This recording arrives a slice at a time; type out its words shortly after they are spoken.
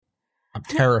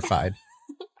I'm terrified.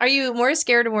 Are you more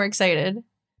scared or more excited?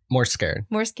 More scared.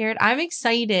 More scared? I'm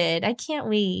excited. I can't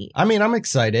wait. I mean, I'm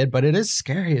excited, but it is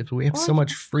scary. We have so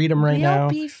much freedom right now. You'll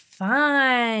be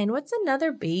fine. What's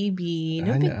another baby?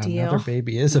 No big deal. Another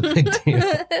baby is a big deal.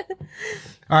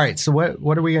 All right. So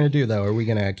what are we going to do, though? Are we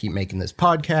going to keep making this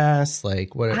podcast?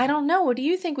 Like, what? I don't know. What do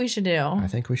you think we should do? I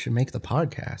think we should make the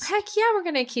podcast. Heck yeah, we're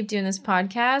going to keep doing this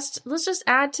podcast. Let's just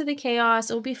add to the chaos.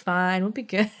 It'll be fine. We'll be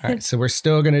good. All right. So we're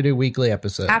still going to do weekly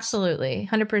episodes. Absolutely.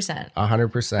 100%. 100%.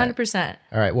 100%.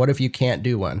 All right. What if you can't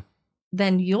do one?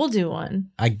 Then you'll do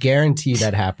one. I guarantee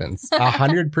that happens.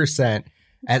 100%.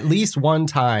 At least one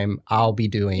time I'll be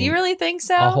doing. You really think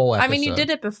so? A whole episode. I mean, you did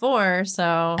it before,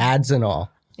 so. Ads and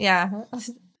all. Yeah.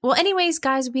 Well, anyways,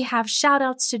 guys, we have shout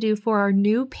outs to do for our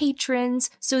new patrons.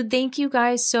 So thank you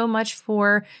guys so much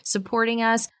for supporting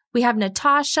us. We have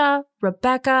Natasha,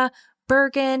 Rebecca,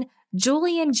 Bergen,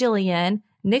 Julian, Jillian,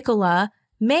 Nicola,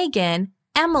 Megan,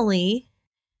 Emily,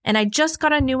 and I just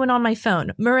got a new one on my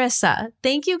phone, Marissa.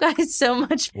 Thank you guys so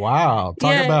much. Wow.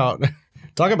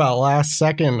 Talk about last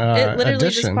second it literally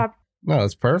addition. Just popped. No,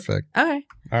 it's perfect. Okay.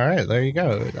 All right. There you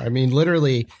go. I mean,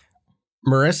 literally,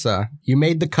 Marissa, you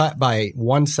made the cut by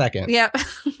 1 second. Yep.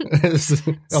 This is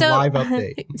a live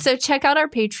update. So check out our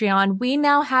Patreon. We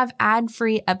now have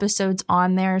ad-free episodes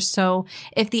on there. So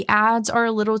if the ads are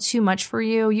a little too much for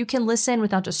you, you can listen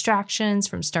without distractions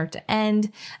from start to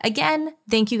end. Again,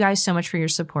 thank you guys so much for your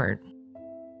support.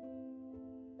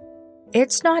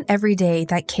 It's not every day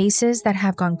that cases that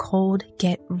have gone cold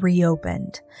get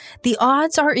reopened. The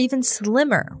odds are even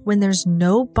slimmer when there's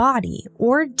no body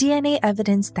or DNA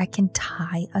evidence that can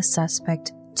tie a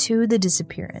suspect to the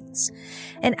disappearance.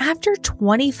 And after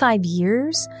 25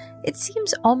 years, it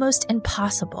seems almost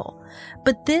impossible.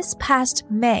 But this past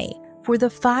May, for the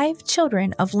 5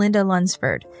 children of Linda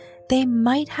Lunsford, they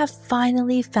might have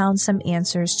finally found some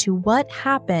answers to what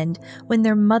happened when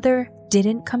their mother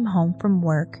didn't come home from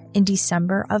work in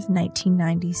December of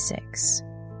 1996.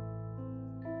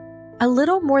 A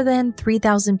little more than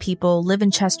 3,000 people live in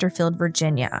Chesterfield,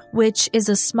 Virginia, which is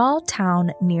a small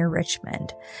town near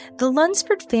Richmond. The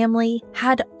Lunsford family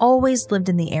had always lived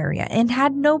in the area and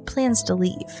had no plans to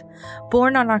leave.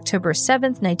 Born on October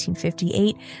 7th,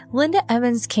 1958, Linda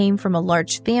Evans came from a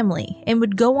large family and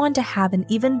would go on to have an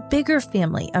even bigger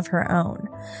family of her own.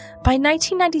 By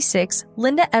 1996,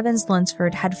 Linda Evans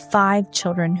Lunsford had 5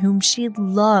 children whom she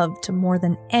loved more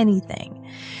than anything.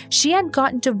 She had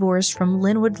gotten divorced from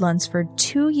Linwood Lunsford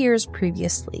 2 years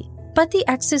previously, but the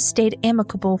exes stayed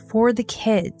amicable for the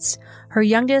kids. Her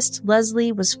youngest,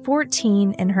 Leslie, was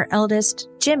 14 and her eldest,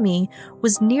 Jimmy,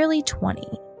 was nearly 20.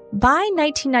 By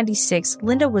 1996,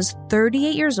 Linda was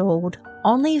 38 years old,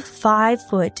 only 5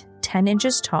 foot 10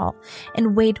 inches tall,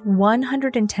 and weighed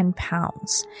 110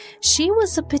 pounds. She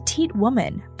was a petite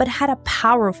woman, but had a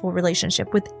powerful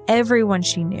relationship with everyone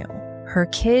she knew. Her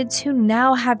kids, who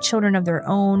now have children of their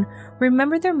own,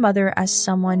 remember their mother as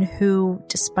someone who,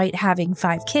 despite having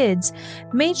 5 kids,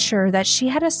 made sure that she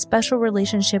had a special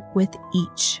relationship with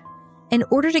each. In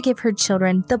order to give her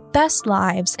children the best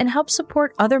lives and help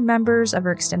support other members of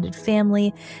her extended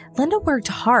family, Linda worked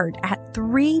hard at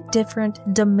 3 different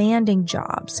demanding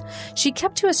jobs. She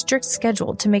kept to a strict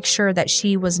schedule to make sure that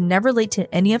she was never late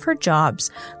to any of her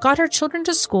jobs, got her children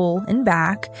to school and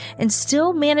back, and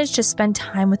still managed to spend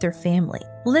time with her family.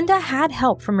 Linda had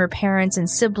help from her parents and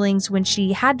siblings when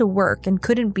she had to work and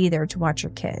couldn't be there to watch her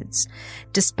kids.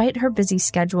 Despite her busy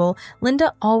schedule,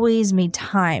 Linda always made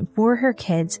time for her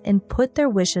kids and put their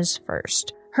wishes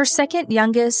first. Her second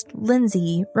youngest,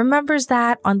 Lindsay, remembers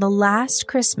that on the last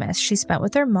Christmas she spent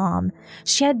with her mom,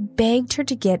 she had begged her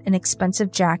to get an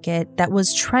expensive jacket that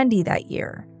was trendy that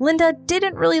year. Linda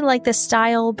didn't really like the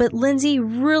style, but Lindsay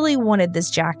really wanted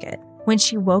this jacket. When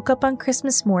she woke up on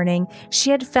Christmas morning,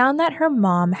 she had found that her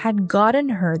mom had gotten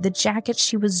her the jacket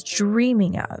she was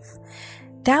dreaming of.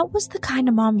 That was the kind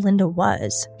of mom Linda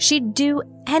was. She'd do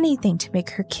anything to make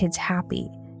her kids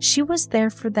happy. She was there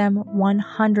for them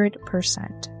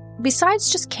 100%.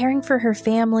 Besides just caring for her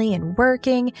family and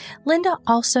working, Linda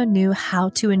also knew how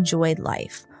to enjoy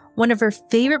life. One of her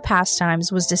favorite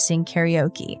pastimes was to sing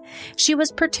karaoke. She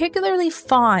was particularly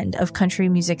fond of country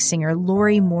music singer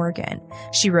Lori Morgan.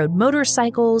 She rode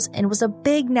motorcycles and was a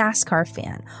big NASCAR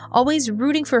fan, always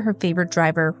rooting for her favorite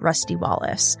driver, Rusty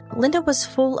Wallace. Linda was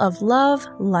full of love,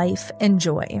 life, and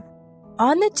joy.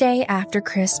 On the day after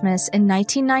Christmas in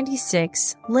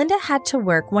 1996, Linda had to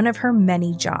work one of her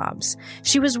many jobs.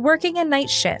 She was working a night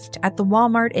shift at the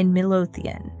Walmart in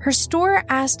Midlothian. Her store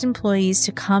asked employees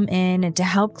to come in and to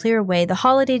help clear away the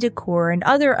holiday decor and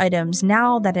other items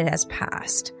now that it has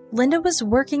passed. Linda was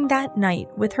working that night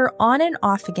with her on and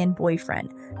off again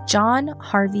boyfriend, John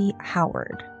Harvey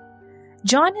Howard.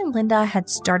 John and Linda had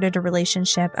started a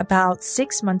relationship about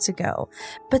 6 months ago,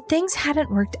 but things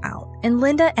hadn't worked out, and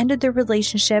Linda ended their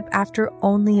relationship after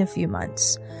only a few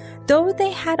months. Though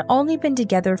they had only been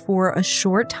together for a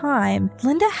short time,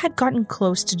 Linda had gotten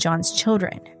close to John's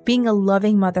children, being a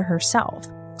loving mother herself.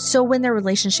 So when their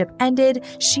relationship ended,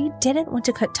 she didn't want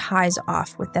to cut ties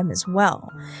off with them as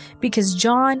well. Because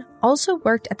John also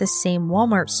worked at the same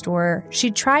Walmart store,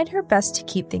 she tried her best to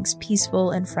keep things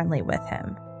peaceful and friendly with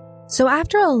him. So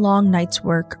after a long night's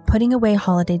work putting away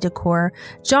holiday decor,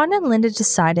 John and Linda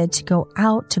decided to go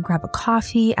out to grab a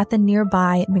coffee at the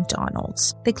nearby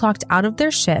McDonald's. They clocked out of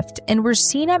their shift and were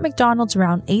seen at McDonald's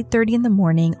around 8:30 in the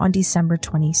morning on December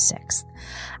 26th.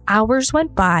 Hours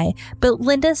went by, but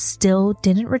Linda still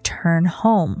didn't return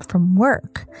home from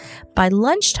work. By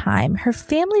lunchtime, her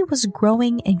family was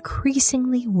growing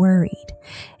increasingly worried.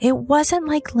 It wasn't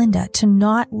like Linda to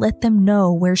not let them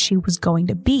know where she was going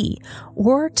to be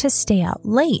or to stay out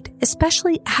late,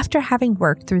 especially after having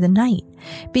worked through the night.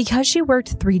 Because she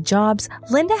worked 3 jobs,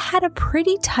 Linda had a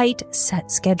pretty tight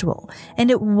set schedule, and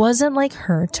it wasn't like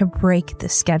her to break the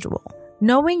schedule.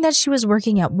 Knowing that she was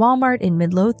working at Walmart in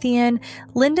Midlothian,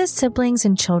 Linda's siblings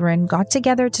and children got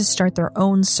together to start their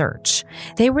own search.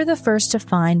 They were the first to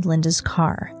find Linda's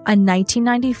car, a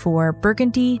 1994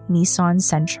 burgundy Nissan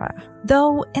Sentra.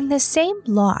 Though in the same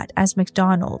lot as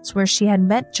McDonald's where she had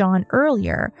met John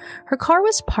earlier, her car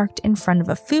was parked in front of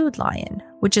a Food Lion,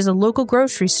 which is a local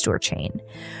grocery store chain.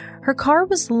 Her car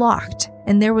was locked,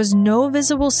 and there was no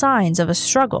visible signs of a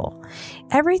struggle.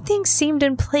 Everything seemed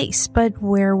in place, but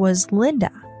where was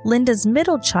Linda? Linda's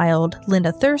middle child,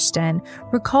 Linda Thurston,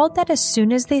 recalled that as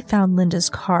soon as they found Linda's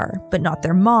car, but not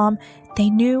their mom, they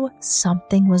knew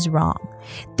something was wrong.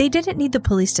 They didn't need the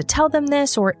police to tell them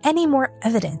this or any more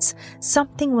evidence.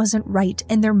 Something wasn't right,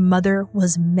 and their mother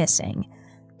was missing.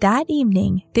 That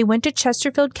evening, they went to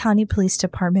Chesterfield County Police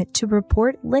Department to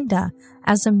report Linda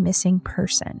as a missing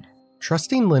person.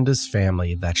 Trusting Linda's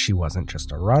family that she wasn't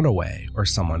just a runaway or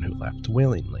someone who left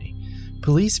willingly,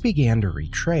 police began to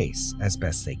retrace, as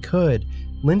best they could,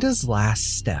 Linda's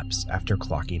last steps after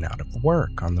clocking out of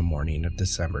work on the morning of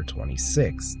December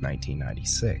 26,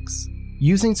 1996.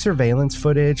 Using surveillance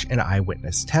footage and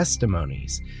eyewitness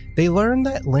testimonies, they learned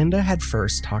that Linda had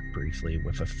first talked briefly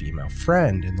with a female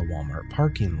friend in the Walmart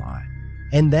parking lot,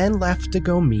 and then left to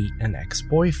go meet an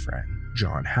ex-boyfriend,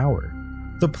 John Howard.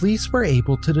 The police were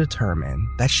able to determine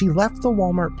that she left the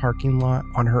Walmart parking lot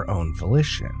on her own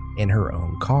volition, in her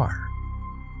own car.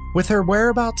 With her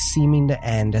whereabouts seeming to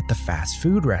end at the fast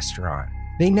food restaurant,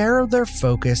 they narrowed their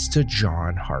focus to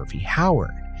John Harvey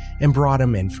Howard and brought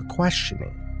him in for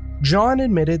questioning. John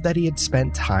admitted that he had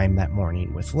spent time that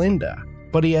morning with Linda,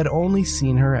 but he had only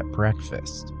seen her at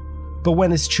breakfast. But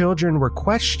when his children were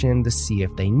questioned to see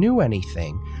if they knew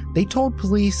anything, they told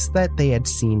police that they had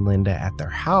seen Linda at their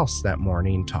house that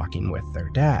morning talking with their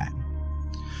dad.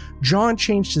 John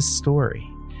changed his story,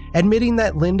 admitting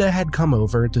that Linda had come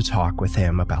over to talk with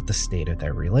him about the state of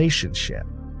their relationship.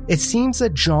 It seems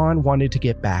that John wanted to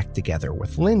get back together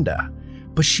with Linda,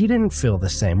 but she didn't feel the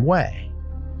same way.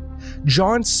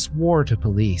 John swore to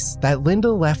police that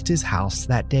Linda left his house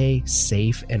that day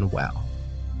safe and well.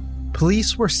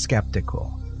 Police were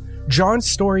skeptical. John's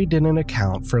story didn't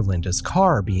account for Linda's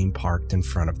car being parked in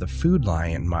front of the Food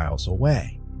Lion miles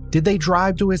away. Did they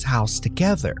drive to his house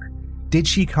together? Did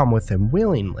she come with him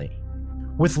willingly?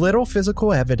 With little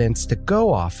physical evidence to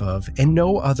go off of and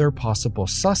no other possible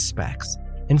suspects,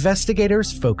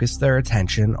 investigators focused their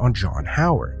attention on John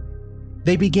Howard.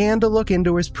 They began to look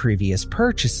into his previous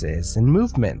purchases and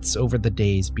movements over the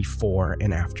days before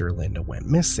and after Linda went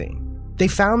missing. They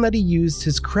found that he used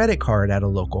his credit card at a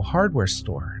local hardware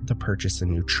store to purchase a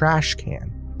new trash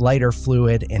can, lighter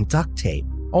fluid, and duct tape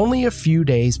only a few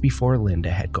days before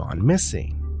Linda had gone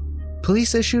missing.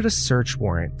 Police issued a search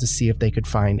warrant to see if they could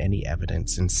find any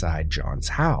evidence inside John's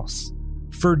house.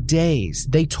 For days,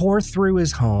 they tore through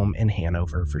his home in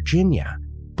Hanover, Virginia,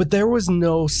 but there was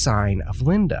no sign of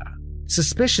Linda.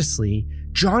 Suspiciously,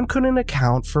 John couldn't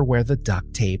account for where the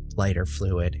duct tape, lighter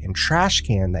fluid, and trash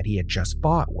can that he had just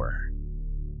bought were.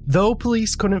 Though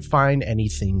police couldn't find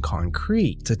anything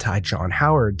concrete to tie John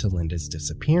Howard to Linda's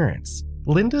disappearance,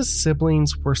 Linda's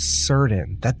siblings were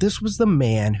certain that this was the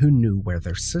man who knew where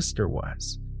their sister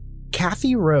was.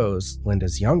 Kathy Rose,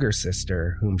 Linda's younger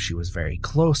sister, whom she was very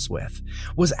close with,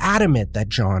 was adamant that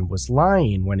John was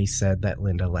lying when he said that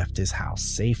Linda left his house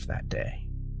safe that day.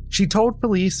 She told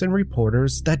police and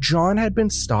reporters that John had been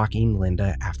stalking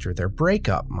Linda after their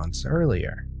breakup months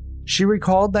earlier. She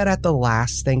recalled that at the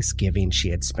last Thanksgiving she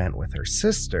had spent with her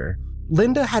sister,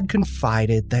 Linda had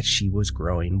confided that she was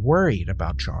growing worried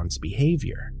about John's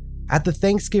behavior. At the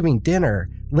Thanksgiving dinner,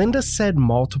 Linda said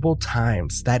multiple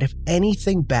times that if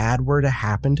anything bad were to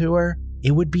happen to her,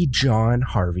 it would be John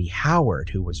Harvey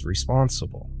Howard who was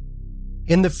responsible.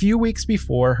 In the few weeks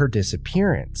before her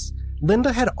disappearance,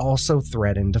 Linda had also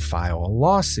threatened to file a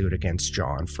lawsuit against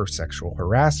John for sexual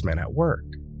harassment at work.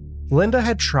 Linda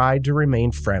had tried to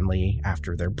remain friendly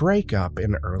after their breakup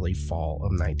in early fall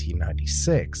of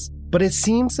 1996, but it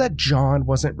seems that John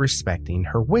wasn't respecting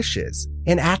her wishes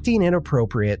and acting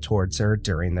inappropriate towards her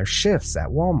during their shifts at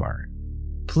Walmart.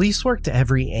 Police worked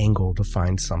every angle to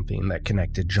find something that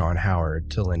connected John Howard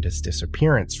to Linda's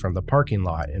disappearance from the parking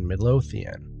lot in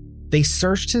Midlothian. They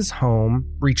searched his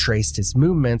home, retraced his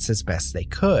movements as best they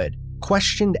could,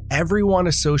 questioned everyone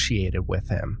associated with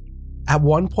him. At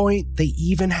one point, they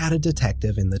even had a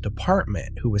detective in the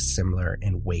department who was similar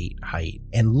in weight, height,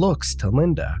 and looks to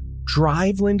Linda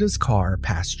drive Linda's car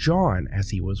past John as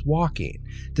he was walking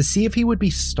to see if he would be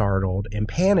startled and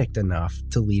panicked enough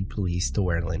to lead police to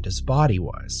where Linda's body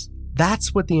was.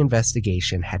 That's what the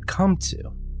investigation had come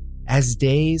to. As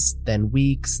days, then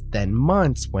weeks, then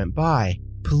months went by,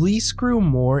 police grew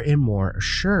more and more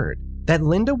assured that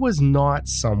Linda was not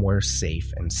somewhere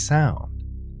safe and sound.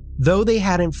 Though they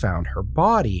hadn't found her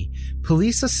body,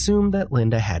 police assumed that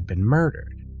Linda had been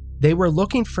murdered. They were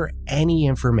looking for any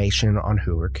information on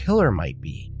who her killer might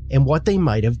be and what they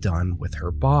might have done with her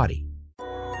body.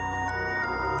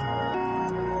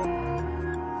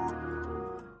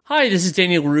 Hi, this is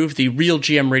Daniel Roof, the Real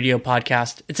GM Radio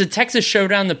Podcast. It's a Texas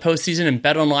showdown the postseason, and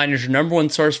BetOnline is your number one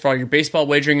source for all your baseball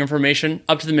wagering information,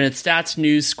 up-to-the-minute stats,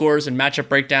 news, scores, and matchup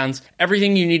breakdowns.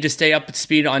 Everything you need to stay up to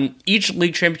speed on each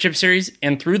league championship series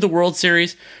and through the World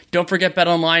Series. Don't forget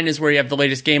BetOnline is where you have the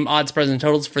latest game odds, spreads, and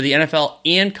totals for the NFL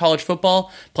and college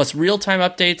football, plus real-time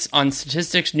updates on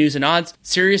statistics, news, and odds,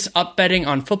 serious up betting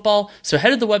on football. So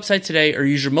head to the website today or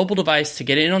use your mobile device to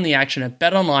get in on the action at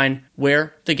BetOnline,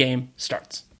 where the game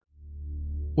starts.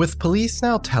 With police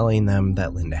now telling them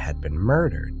that Linda had been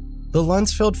murdered, the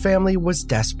Lunsford family was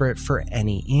desperate for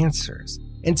any answers,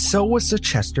 and so was the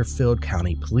Chesterfield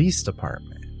County Police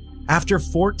Department. After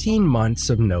 14 months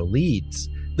of no leads,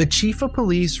 the chief of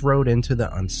police wrote into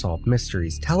the Unsolved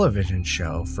Mysteries television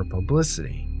show for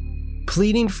publicity,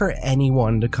 pleading for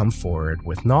anyone to come forward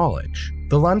with knowledge.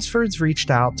 The Lunsfords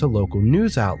reached out to local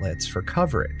news outlets for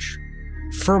coverage.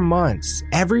 For months,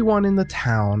 everyone in the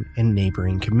town and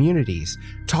neighboring communities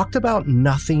talked about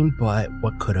nothing but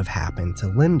what could have happened to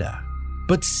Linda.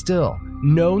 But still,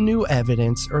 no new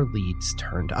evidence or leads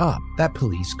turned up that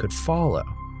police could follow.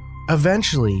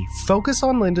 Eventually, focus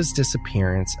on Linda's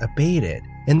disappearance abated,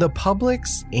 and the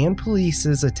public's and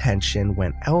police's attention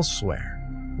went elsewhere.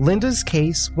 Linda's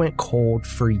case went cold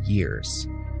for years.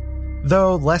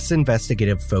 Though less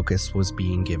investigative focus was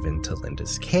being given to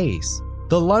Linda's case,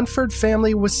 the Lunsford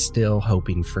family was still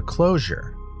hoping for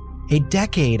closure. A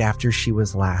decade after she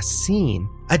was last seen,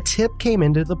 a tip came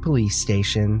into the police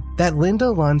station that Linda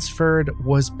Lunsford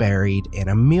was buried in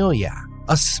Amelia,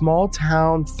 a small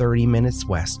town 30 minutes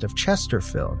west of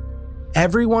Chesterfield.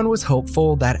 Everyone was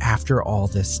hopeful that after all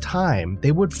this time,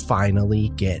 they would finally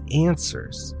get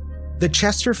answers. The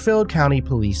Chesterfield County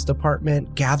Police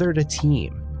Department gathered a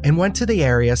team and went to the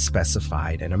area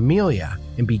specified in Amelia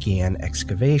and began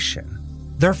excavation.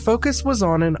 Their focus was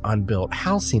on an unbuilt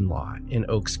housing lot in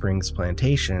Oak Springs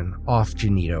Plantation off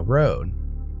Janito Road.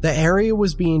 The area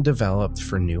was being developed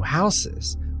for new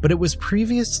houses, but it was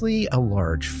previously a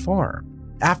large farm.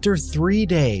 After 3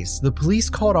 days, the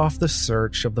police called off the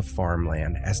search of the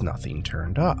farmland as nothing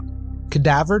turned up.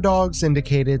 Cadaver dogs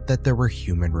indicated that there were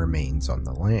human remains on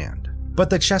the land. But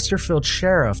the Chesterfield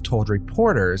sheriff told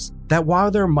reporters that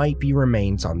while there might be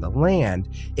remains on the land,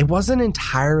 it wasn't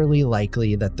entirely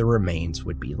likely that the remains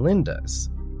would be Linda's.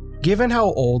 Given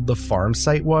how old the farm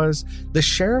site was, the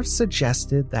sheriff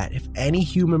suggested that if any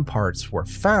human parts were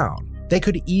found, they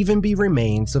could even be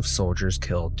remains of soldiers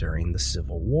killed during the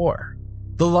Civil War.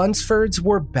 The Lunsfords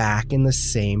were back in the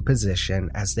same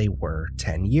position as they were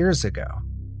 10 years ago.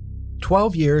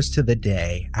 12 years to the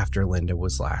day after Linda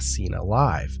was last seen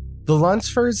alive, the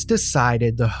Lunsfords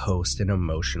decided to host an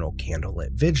emotional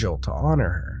candlelit vigil to honor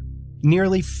her.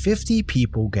 Nearly 50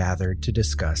 people gathered to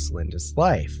discuss Linda's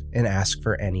life and ask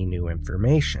for any new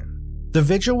information. The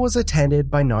vigil was attended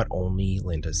by not only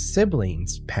Linda's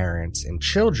siblings, parents, and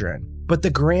children, but the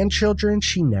grandchildren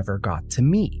she never got to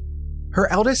meet. Her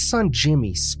eldest son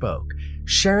Jimmy spoke,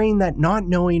 sharing that not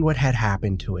knowing what had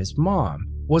happened to his mom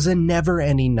was a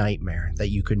never-ending nightmare that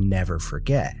you could never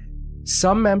forget.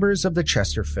 Some members of the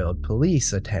Chesterfield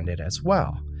police attended as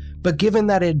well, But given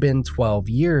that it had been 12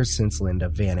 years since Linda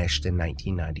vanished in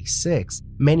 1996,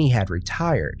 many had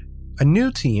retired. A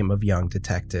new team of young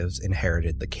detectives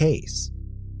inherited the case.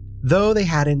 Though they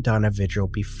hadn't done a vigil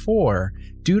before,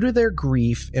 due to their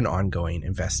grief and ongoing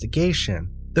investigation,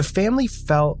 the family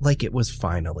felt like it was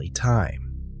finally time.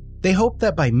 They hoped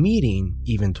that by meeting,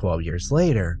 even 12 years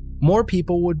later, more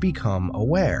people would become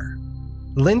aware.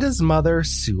 Linda's mother,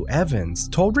 Sue Evans,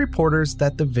 told reporters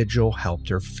that the vigil helped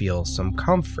her feel some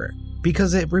comfort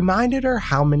because it reminded her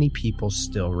how many people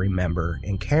still remember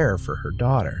and care for her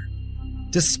daughter.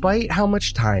 Despite how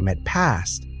much time had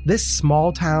passed, this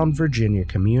small-town Virginia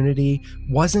community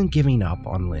wasn't giving up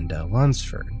on Linda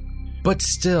Lunsford. But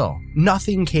still,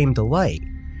 nothing came to light.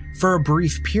 For a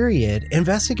brief period,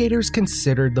 investigators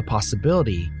considered the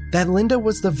possibility that Linda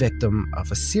was the victim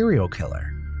of a serial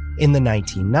killer. In the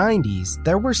 1990s,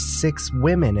 there were 6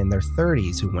 women in their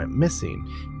 30s who went missing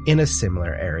in a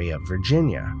similar area of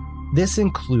Virginia. This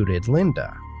included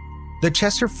Linda. The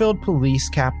Chesterfield police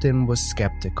captain was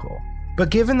skeptical, but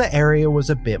given the area was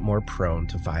a bit more prone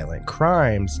to violent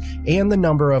crimes and the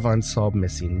number of unsolved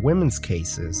missing women's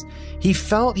cases, he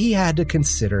felt he had to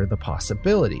consider the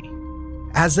possibility.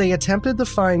 As they attempted to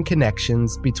find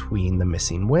connections between the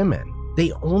missing women,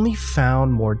 they only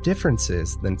found more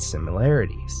differences than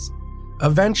similarities.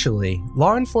 Eventually,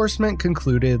 law enforcement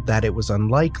concluded that it was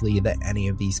unlikely that any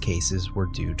of these cases were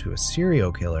due to a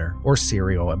serial killer or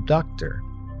serial abductor.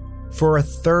 For a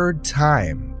third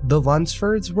time, the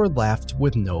Lunsfords were left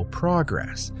with no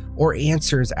progress or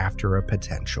answers after a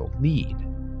potential lead.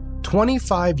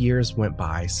 25 years went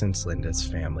by since Linda's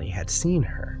family had seen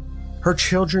her. Her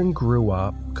children grew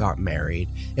up, got married,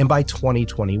 and by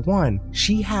 2021,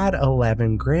 she had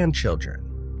 11 grandchildren.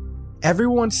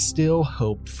 Everyone still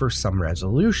hoped for some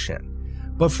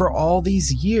resolution, but for all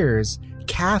these years,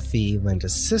 Kathy,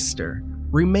 Linda's sister,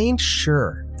 remained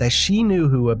sure that she knew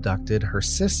who abducted her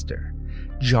sister,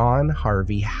 John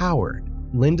Harvey Howard,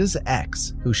 Linda's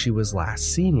ex, who she was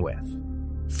last seen with.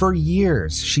 For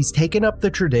years, she's taken up the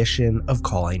tradition of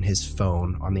calling his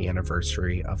phone on the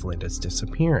anniversary of Linda's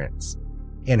disappearance.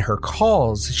 In her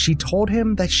calls, she told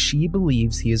him that she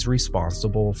believes he is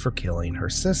responsible for killing her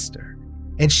sister,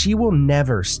 and she will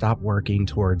never stop working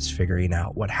towards figuring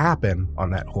out what happened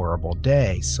on that horrible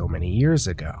day so many years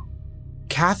ago.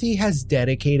 Kathy has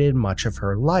dedicated much of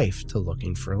her life to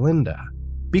looking for Linda,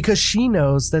 because she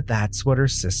knows that that's what her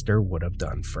sister would have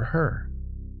done for her.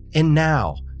 And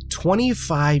now,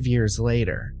 25 years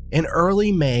later, in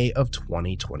early May of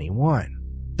 2021,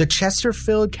 the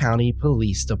Chesterfield County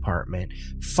Police Department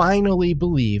finally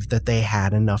believed that they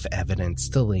had enough evidence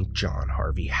to link John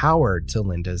Harvey Howard to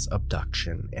Linda's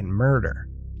abduction and murder.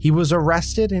 He was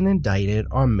arrested and indicted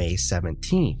on May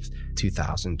 17,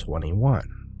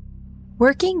 2021.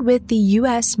 Working with the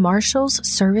U.S. Marshals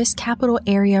Service Capital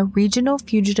Area Regional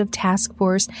Fugitive Task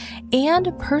Force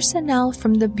and personnel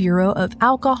from the Bureau of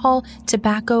Alcohol,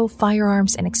 Tobacco,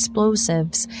 Firearms, and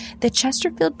Explosives, the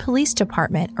Chesterfield Police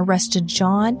Department arrested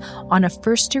John on a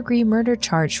first-degree murder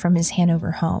charge from his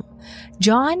Hanover home.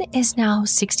 John is now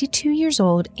 62 years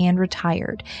old and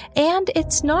retired, and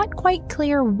it's not quite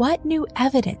clear what new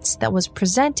evidence that was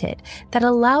presented that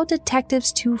allowed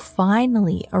detectives to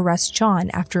finally arrest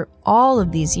John after all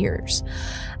of these years.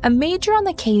 A major on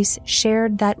the case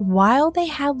shared that while they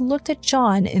had looked at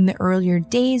John in the earlier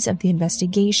days of the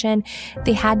investigation,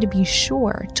 they had to be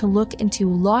sure to look into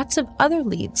lots of other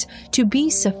leads to be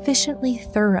sufficiently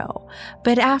thorough.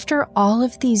 But after all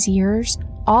of these years,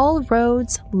 all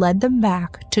roads led them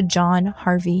back to John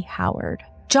Harvey Howard.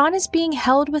 John is being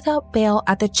held without bail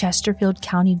at the Chesterfield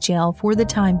County Jail for the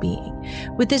time being.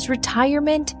 With his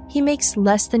retirement, he makes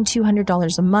less than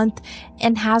 $200 a month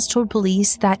and has told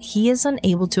police that he is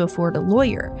unable to afford a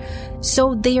lawyer.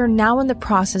 So they are now in the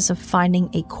process of finding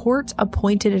a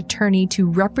court-appointed attorney to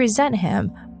represent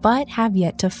him, but have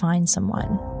yet to find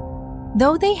someone.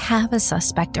 Though they have a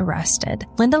suspect arrested,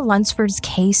 Linda Lunsford's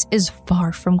case is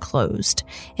far from closed.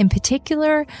 In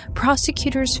particular,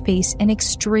 prosecutors face an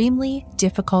extremely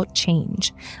difficult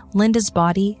change. Linda's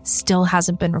body still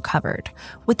hasn't been recovered.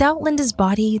 Without Linda's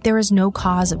body, there is no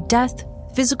cause of death,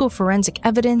 physical forensic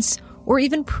evidence, or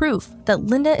even proof that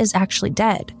Linda is actually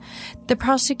dead. The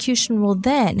prosecution will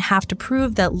then have to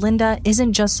prove that Linda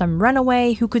isn't just some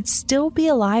runaway who could still be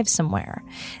alive somewhere.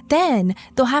 Then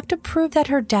they'll have to prove that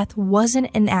her death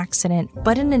wasn't an accident,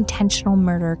 but an intentional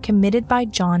murder committed by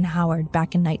John Howard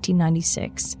back in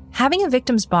 1996. Having a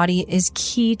victim's body is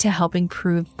key to helping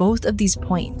prove both of these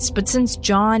points, but since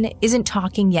John isn't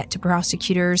talking yet to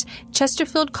prosecutors,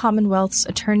 Chesterfield Commonwealth's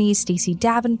Attorney Stacey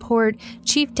Davenport,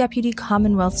 Chief Deputy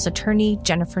Commonwealth's Attorney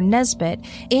Jennifer Nesbitt,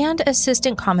 and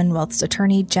Assistant Commonwealth's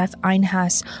Attorney Jeff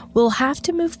Einhaus will have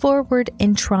to move forward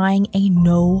in trying a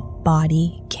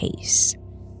no-body case.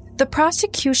 The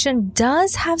prosecution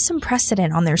does have some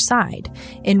precedent on their side.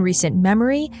 In recent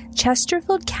memory,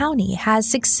 Chesterfield County has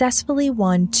successfully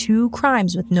won 2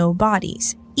 crimes with no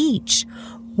bodies, each,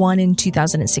 one in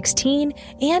 2016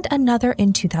 and another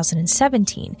in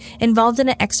 2017, involved in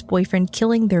an ex-boyfriend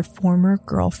killing their former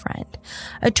girlfriend.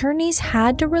 Attorneys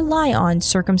had to rely on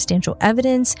circumstantial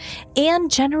evidence and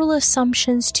general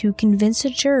assumptions to convince a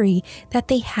jury that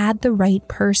they had the right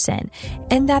person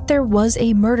and that there was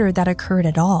a murder that occurred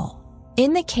at all.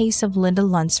 In the case of Linda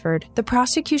Lunsford, the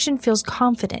prosecution feels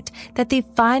confident that they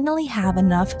finally have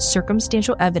enough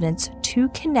circumstantial evidence to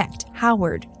connect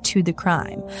Howard to the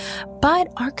crime, but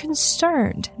are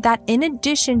concerned that in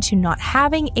addition to not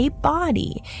having a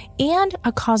body and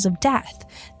a cause of death,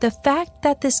 the fact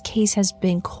that this case has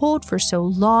been cold for so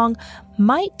long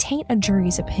might taint a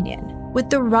jury's opinion. With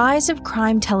the rise of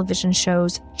crime television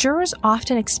shows, jurors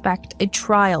often expect a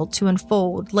trial to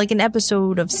unfold like an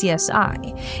episode of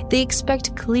CSI. They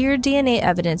expect clear DNA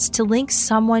evidence to link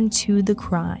someone to the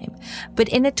crime. But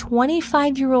in a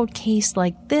 25-year-old case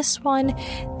like this one,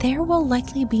 there will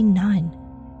likely be none.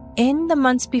 In the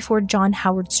months before John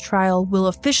Howard's trial will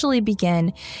officially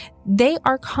begin, they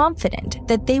are confident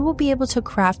that they will be able to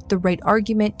craft the right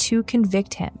argument to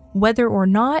convict him, whether or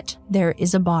not there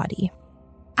is a body.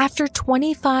 After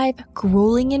 25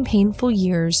 grueling and painful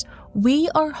years, we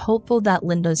are hopeful that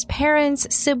Linda's parents,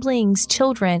 siblings,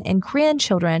 children, and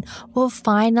grandchildren will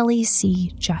finally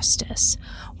see justice.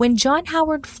 When John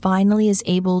Howard finally is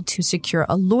able to secure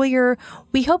a lawyer,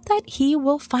 we hope that he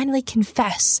will finally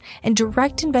confess and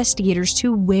direct investigators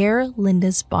to where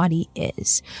Linda's body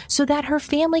is, so that her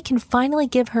family can finally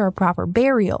give her a proper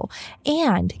burial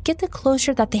and get the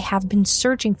closure that they have been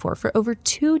searching for over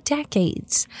 2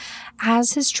 decades.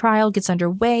 As his trial gets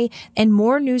underway and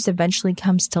more news eventually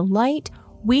comes to light,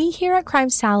 we here at Crime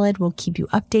Salad will keep you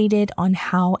updated on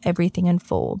how everything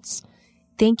unfolds.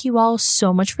 Thank you all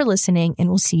so much for listening, and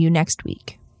we'll see you next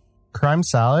week. Crime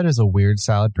Salad is a Weird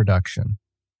Salad production.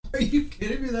 Are you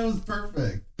kidding me? That was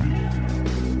perfect.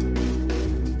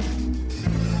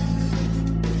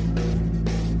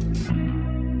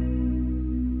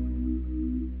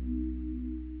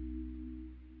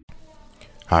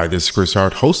 Hi, this is Chris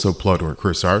Hart, host of Plugged with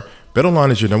Chris Hart.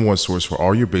 BetOnline is your number one source for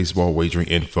all your baseball wagering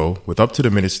info with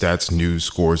up-to-the-minute stats, news,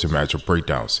 scores, and matchup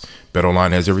breakdowns.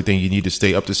 BetOnline has everything you need to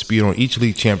stay up to speed on each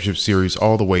league championship series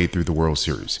all the way through the World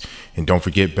Series. And don't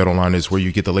forget, BetOnline is where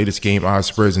you get the latest game odds,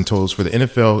 spreads, and totals for the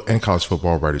NFL and college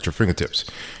football right at your fingertips.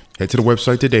 Head to the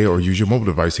website today or use your mobile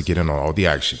device to get in on all the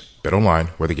action. BetOnline,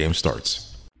 where the game starts.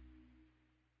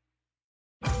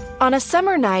 On a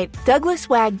summer night, Douglas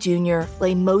Wag Jr.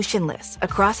 lay motionless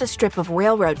across a strip of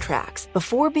railroad tracks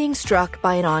before being struck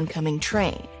by an oncoming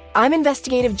train. I'm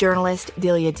investigative journalist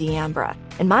Delia D'Ambra,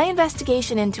 and my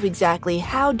investigation into exactly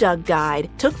how Doug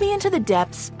died took me into the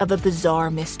depths of a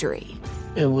bizarre mystery.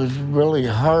 It was really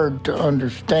hard to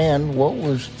understand what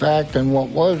was fact and what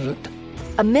wasn't.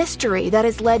 A mystery that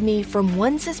has led me from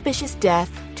one suspicious death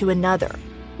to another.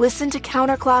 Listen to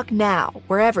Counterclock now,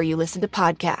 wherever you listen to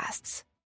podcasts.